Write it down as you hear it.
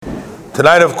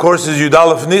Tonight, of course, is Yud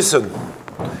Aleph Nisan,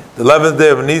 the 11th day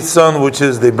of Nisan, which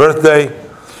is the birthday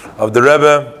of the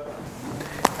Rebbe,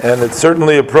 and it's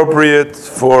certainly appropriate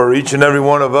for each and every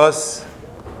one of us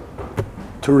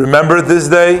to remember this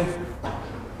day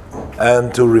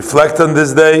and to reflect on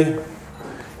this day,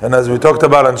 and as we talked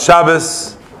about on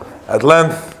Shabbos at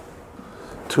length,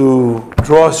 to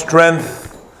draw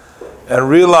strength and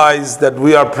realize that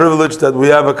we are privileged, that we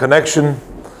have a connection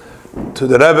to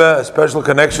the Rebbe, a special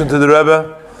connection to the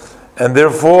Rebbe, and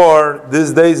therefore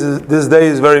this day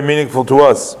is very meaningful to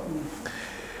us.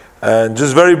 And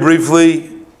just very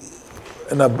briefly,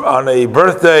 on a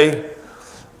birthday,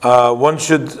 one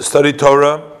should study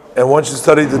Torah, and one should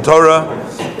study the Torah,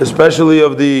 especially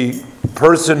of the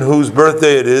person whose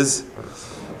birthday it is.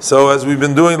 So as we've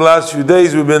been doing the last few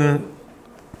days, we've been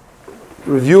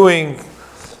reviewing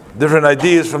different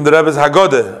ideas from the Rebbe's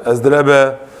Hagadah, as the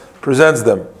Rebbe presents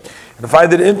them. And I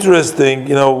find it interesting,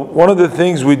 one of the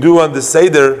things we do on the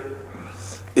Seder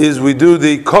is we do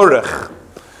the Korech.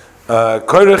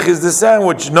 Korech is the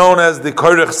sandwich known as the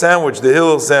Korech sandwich, the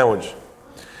Hillel sandwich.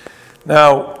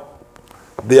 Now,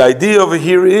 the idea over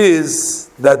here is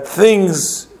that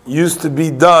things used to be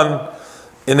done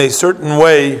in a certain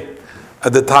way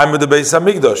at the time of the Beis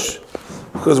HaMikdash.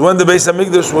 Because when the Beis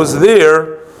HaMikdash was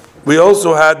there, we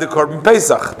also had the Korban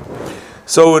Pesach.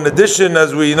 So in addition,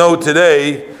 as we know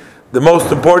today, the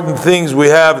most important things we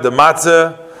have, the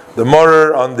matzah, the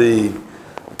mortar on the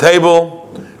table,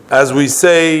 as we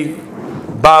say,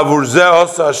 Ba'avur zeh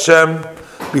osa Hashem,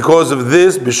 because of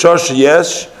this, b'shor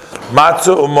sheyesh,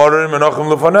 matzah u'mortar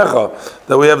menochem lefanecha,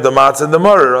 that we have the matzah and the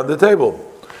mortar on the table.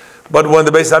 But when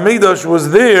the Beis HaMikdash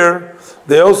was there,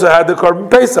 they also had the Korban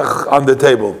Pesach on the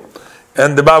table.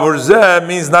 And the Ba'avur zeh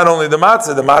means not only the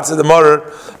matzah, the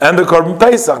mortar, and the Korban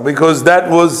Pesach, because that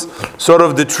was sort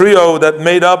of the trio that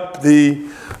made up the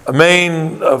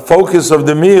main focus of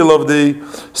the meal of the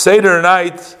Seder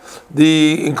night,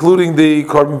 including the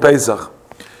Korban Pesach.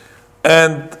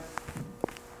 And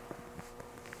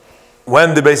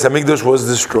when the Beis HaMikdash was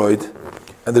destroyed,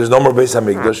 and there's no more Beis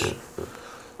HaMikdash,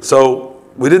 so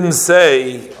we didn't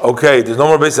say, okay, there's no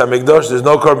more Beis HaMikdash, there's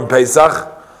no Korban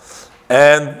Pesach,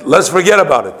 and let's forget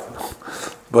about it.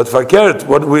 But fakert,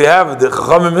 what we have, the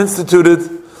Chachamim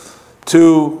instituted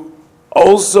to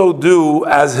also do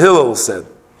as Hillel said.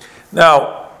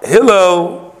 Now,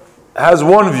 Hillel has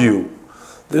one view.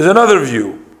 There's another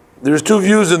view. There's two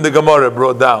views in the Gemara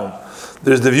brought down.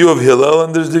 There's the view of Hillel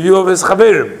and there's the view of his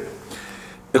Chaverim.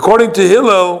 According to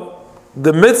Hillel,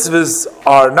 the mitzvahs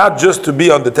are not just to be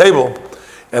on the table.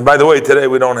 And by the way, today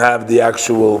we don't have the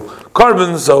actual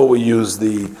korban, so we use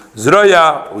the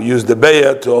zroya, we use the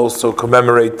beya to also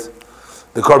commemorate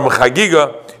the korban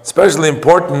chagiga. Especially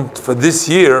important for this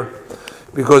year,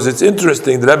 because it's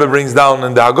interesting, the Rebbe brings down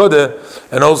in the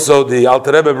Hagadah, and also the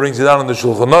Alter Rebbe brings it down in the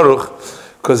Shulchan Aruch,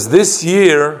 because this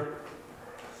year,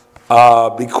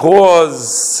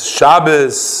 because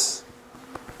Shabbos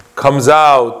comes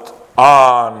out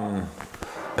on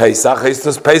Pesach is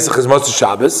Motzei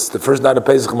Shabbos, the first night of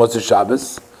Pesach is Motzei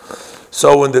Shabbos.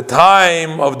 So in the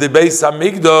time of the Beis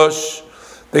HaMikdash,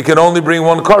 they can only bring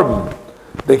one korban.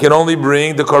 They can only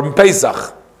bring the Korban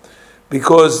Pesach.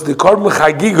 Because the Korban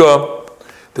Chagiga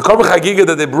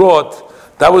that they brought,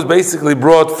 that was basically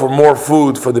brought for more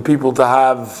food for the people to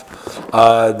have.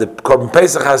 The Korban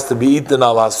Pesach has to be eaten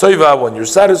al hasoiva when you're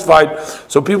satisfied.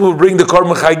 So people would bring the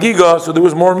Korban Chagiga, so there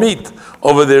was more meat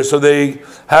over there. So they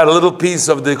had a little piece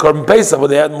of the Korban Pesach, but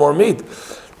they had more meat.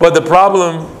 But the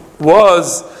problem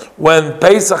was when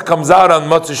Pesach comes out on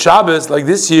Motzei Shabbos, like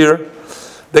this year,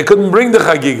 they couldn't bring the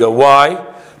Chagiga. Why?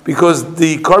 Because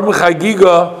the Korban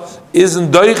Chagiga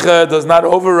isn't doiche, does not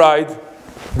override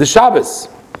the Shabbos.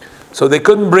 So they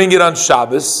couldn't bring it on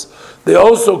Shabbos. They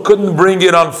also couldn't bring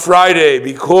it on Friday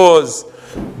because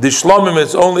the shlomim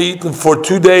is only eaten for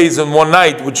 2 days and one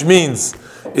night, which means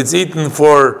it's eaten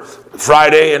for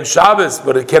Friday and Shabbos,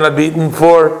 but it cannot be eaten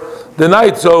for the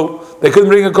night. So they couldn't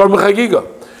bring a Korban Chagiga.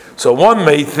 So one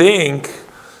may think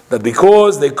that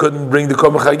because they couldn't bring the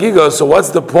Korban Chagiga, so what's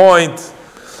the point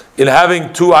in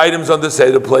having two items on the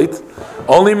Seder plate?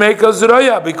 Only make a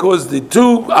zroya, because the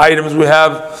two items we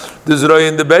have, the zroya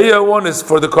and the beya, one is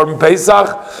for the Korban Pesach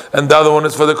and the other one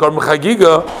is for the Korban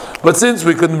Chagiga. But since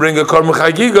we couldn't bring a Korban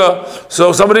Chagiga,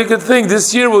 so somebody could think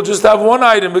this year we'll just have one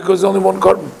item because there's only one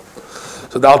Korban.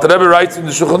 So the Alter Rebbe writes in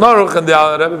the Shulchan Aruch, and the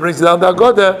Alter Rebbe brings it down to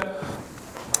Hagadah,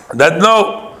 that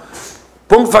no,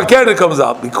 Punkt Fakert comes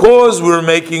out, because we're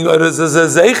making it as a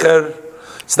zeicher,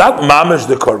 it's not mamish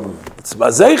the korban. It's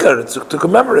Mazecher, it's to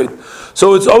commemorate.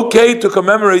 So it's okay to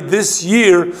commemorate this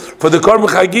year for the Korban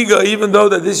Chagiga, even though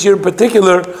that this year in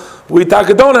particular, we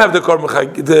don't have the Korban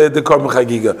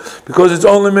Chagiga, because it's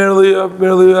only merely a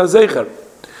Zecher.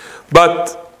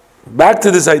 But back to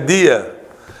this idea,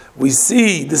 we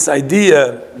see this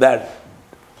idea that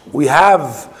we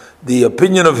have the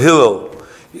opinion of Hillel.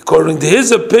 According to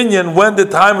his opinion, when the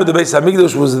time of the Beis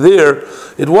Hamikdash was there,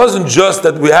 it wasn't just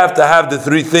that we have to have the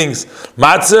three things: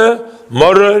 matzah,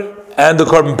 morer, and the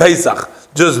Korban Pesach,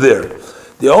 just there.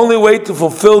 The only way to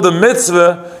fulfill the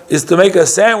mitzvah is to make a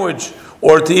sandwich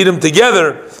or to eat them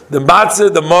together: the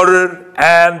matzah, the morer,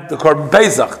 and the Korban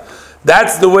Pesach.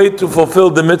 That's the way to fulfill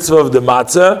the mitzvah of the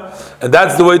matzah, and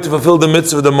that's the way to fulfill the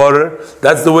mitzvah of the morer.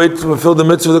 That's the way to fulfill the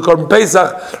mitzvah of the Korban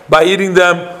Pesach, by eating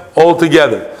them all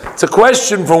together. It's a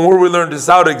question from where we learned this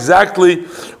out exactly,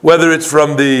 whether it's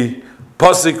from the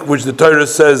pasuk which the Torah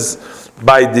says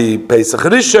by the Pesach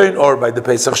Rishon or by the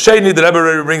Pesach Sheni. The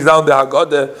Rebbe brings down the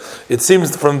Hagadah. It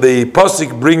seems from the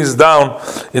pasuk brings down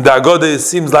in the Hagadah. It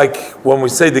seems like when we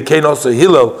say the Kein also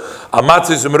Hillel,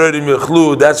 Amatzis Umrodim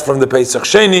Yechlu, that's from the Pesach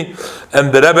Sheni,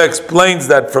 and the Rebbe explains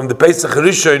that from the Pesach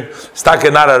Rishon,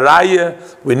 Stake Nara Raya,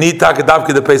 we need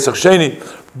Takadavke the Pesach Sheni,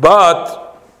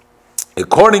 but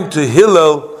according to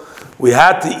Hillel, we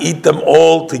had to eat them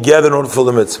all together in order to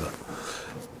fulfill the mitzvah.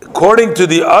 According to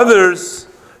the others,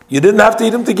 you didn't have to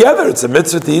eat them together. It's a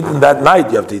mitzvah to eat them that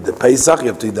night. You have to eat the Pesach, you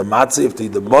have to eat the matzah, you have to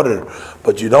eat the morer,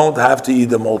 but you don't have to eat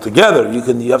them all together.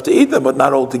 You have to eat them, but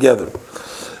not all together.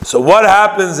 So what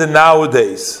happens in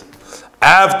nowadays,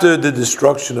 after the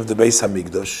destruction of the Beis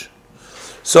Hamikdash?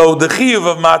 So the chiyuv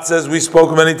of matzah, as we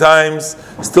spoke many times,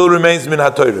 still remains min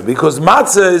haTorah, because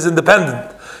matzah is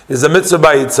independent, is a mitzvah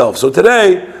by itself. So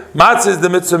today, matzah is the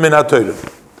mitzvah min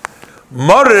haTorah.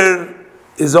 Morer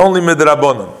is only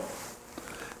midrabanan.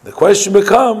 The question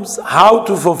becomes how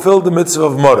to fulfill the mitzvah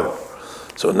of morer.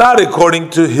 So not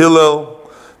according to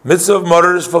Hillel, mitzvah of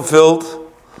morer is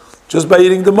fulfilled just by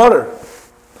eating the morer.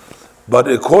 But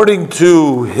according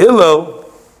to Hillel,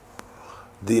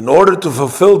 in order to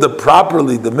fulfill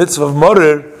properly the mitzvah of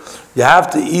morer, you have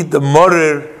to eat the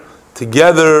morer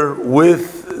together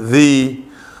with the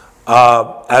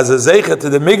as a zeicha to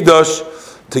the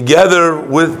mikdash, together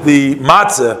with the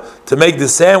matzah to make the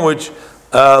sandwich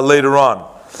later on.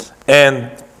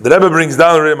 And the Rebbe brings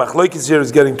down, the Rebbe Machloikis here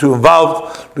is getting too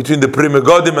involved between the Pri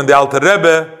Megadim and the Alter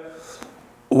Rebbe,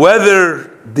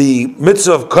 whether the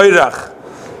mitzvah of Korech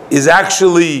is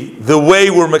actually the way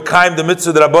we're mekayim the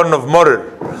mitzvah the Rabbanon of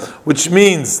morer, which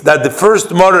means that the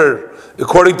first morer,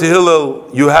 according to Hillel,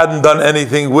 you hadn't done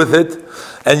anything with it,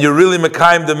 and you're really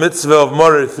mekayim the mitzvah of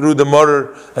morer through the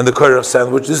morer and the Korech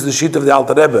sandwich. This is the sheet of the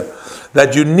Alter Rebbe,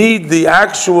 that you need the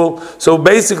actual. So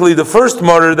basically, the first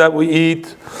morer that we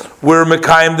eat, we're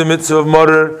mekayim the mitzvah of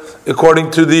morer according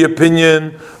to the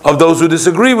opinion of those who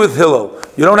disagree with Hillel.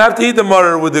 You don't have to eat the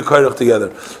morer with the Korech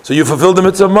together, so you fulfill the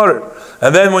mitzvah of morer.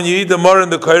 And then when you eat the morer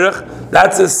and the Korech,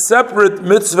 that's a separate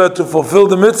mitzvah to fulfill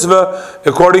the mitzvah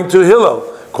according to Hillel.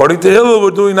 According to Hillel, we're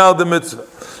doing now the mitzvah.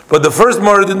 But the first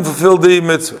morer didn't fulfill the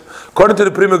mitzvah. According to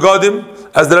the Pri Megadim,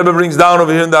 as the Rebbe brings down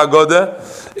over here in the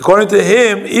Hagadah, according to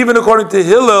him, even according to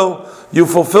Hillel, you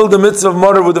fulfill the mitzvah of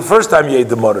morer with the first time you ate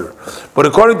the morer. But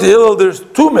according to Hillel, there's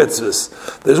two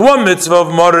mitzvahs. There's one mitzvah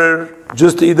of morer,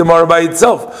 just to eat the morer by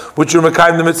itself, which you're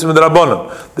mekayim the mitzvah of the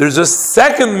Rabbanon. There's a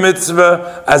second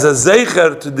mitzvah as a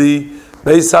zeicher to the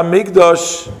Beis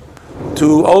HaMikdash,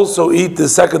 to also eat the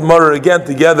second morer again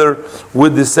together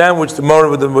with the sandwich, the morer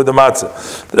with the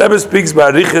matzah. The Rebbe speaks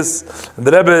by Arichas, and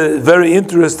the Rebbe very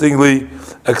interestingly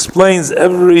explains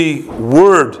every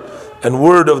word and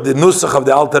word of the Nusach of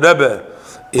the Alter Rebbe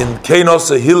in Kein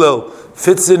Osa Hillel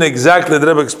fits in exactly. The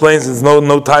Rebbe explains. There's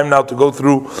no time now to go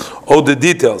through all the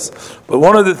details. But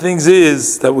one of the things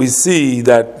is that we see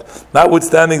that,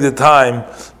 notwithstanding the time,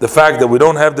 the fact that we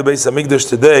don't have the Beis Hamikdash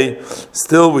today,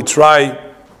 still we try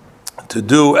to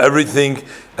do everything.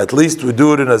 At least we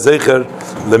do it in a Zecher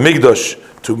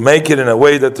LeMikdash, to make it in a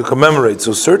way that to commemorate.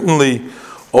 So certainly,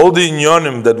 all the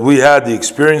inyonim that we had, the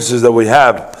experiences that we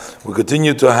have, we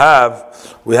continue to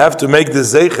have, we have to make the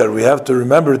Zecher, we have to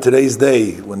remember today's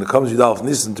day, when it comes to Yud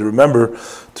Nisan, to remember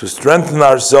to strengthen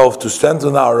ourselves, to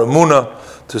strengthen our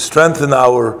emunah, to strengthen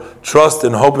our trust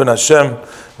and hope in Hashem.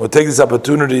 We'll take this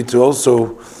opportunity to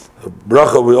also,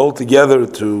 bracha, we all together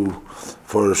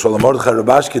for Shalom Mordechai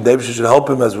Rabashke, the Eibishter should help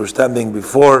him as we're standing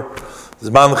before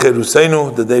Zman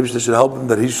Cheruseinu, the Eibishter should help him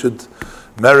that he should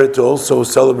merit to also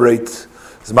celebrate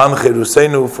Zman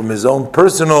Cheruseinu from his own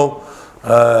personal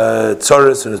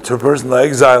tzaras and his personal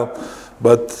exile,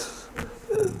 but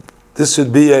this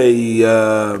should be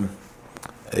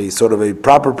a sort of a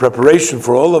proper preparation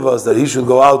for all of us that he should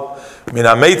go out min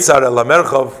hametzar el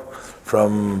hamerchav,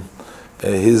 from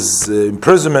his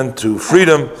imprisonment to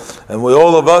freedom, and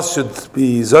all of us should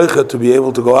be zoicha to be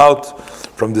able to go out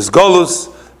from this golus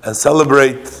and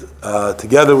celebrate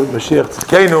together with Mashiach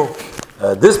Tzidkenu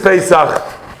this Pesach,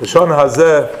 the Shon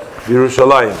Hazeh,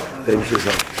 Yerushalayim.